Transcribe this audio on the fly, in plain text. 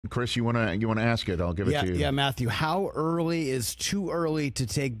Chris, you wanna ask it? I'll give it to you. Yeah, Matthew. How early is too early to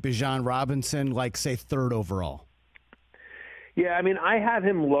take Bijan Robinson, like say 3rd overall? Yeah, I mean, I have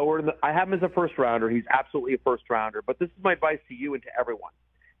him lower. I have him as a first rounder. He's absolutely a first rounder. But this is my advice to you and to everyone: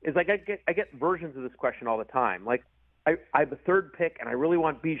 is like I get versions of this question all the time. Like I have a 3rd pick, and I really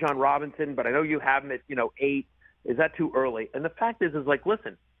want Bijan Robinson, but I know you have him at 8. Is that too early? And the fact is like,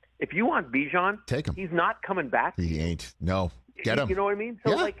 listen, if you want Bijan, take him. He's not coming back. He ain't. No, get him. You know what I mean?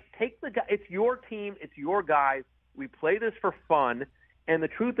 So like, take the guy. It's your team. It's your guys. We play this for fun. And the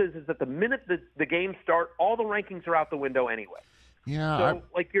truth is that the minute the games start, all the rankings are out the window anyway. Yeah. So,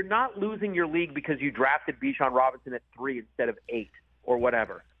 you're not losing your league because you drafted Bijan Robinson at 3 instead of 8 or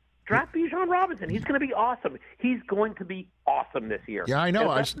whatever. Draft Bijan Robinson. He's going to be awesome. He's going to be awesome this year. Yeah, I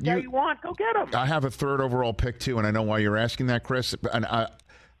know. If that's the guy you want, go get him. I have a 3rd overall pick, too, and I know why you're asking that, Chris. And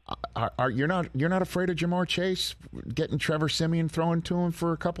you're not afraid of Jamar Chase getting Trevor Siemian thrown to him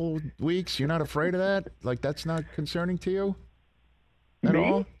for a couple of weeks? You're not afraid of that? Like, that's not concerning to you? At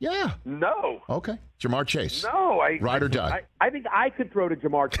all? Yeah. No. Okay. Jamar Chase. No. Ride or die. I think I could throw to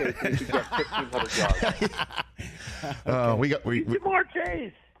Jamar Chase and he could get 1,500 yards. Jamar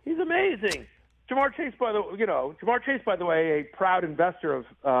Chase. He's amazing. Jamar Chase, by the way, a proud investor of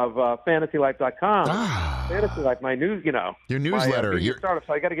FantasyLife.com. Fantasy Life, my news, your newsletter. Your startup.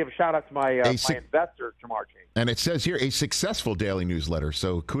 So I got to give a shout out to my investor, Jamar Chase. And it says here a successful daily newsletter.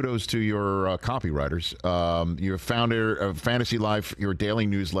 So kudos to your copywriters. You're founder of Fantasy Life, your daily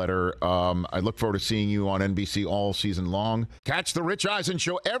newsletter. I look forward to seeing you on NBC all season long. Catch the Rich Eisen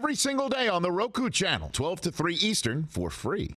Show every single day on the Roku channel, 12 to 3 Eastern, for free.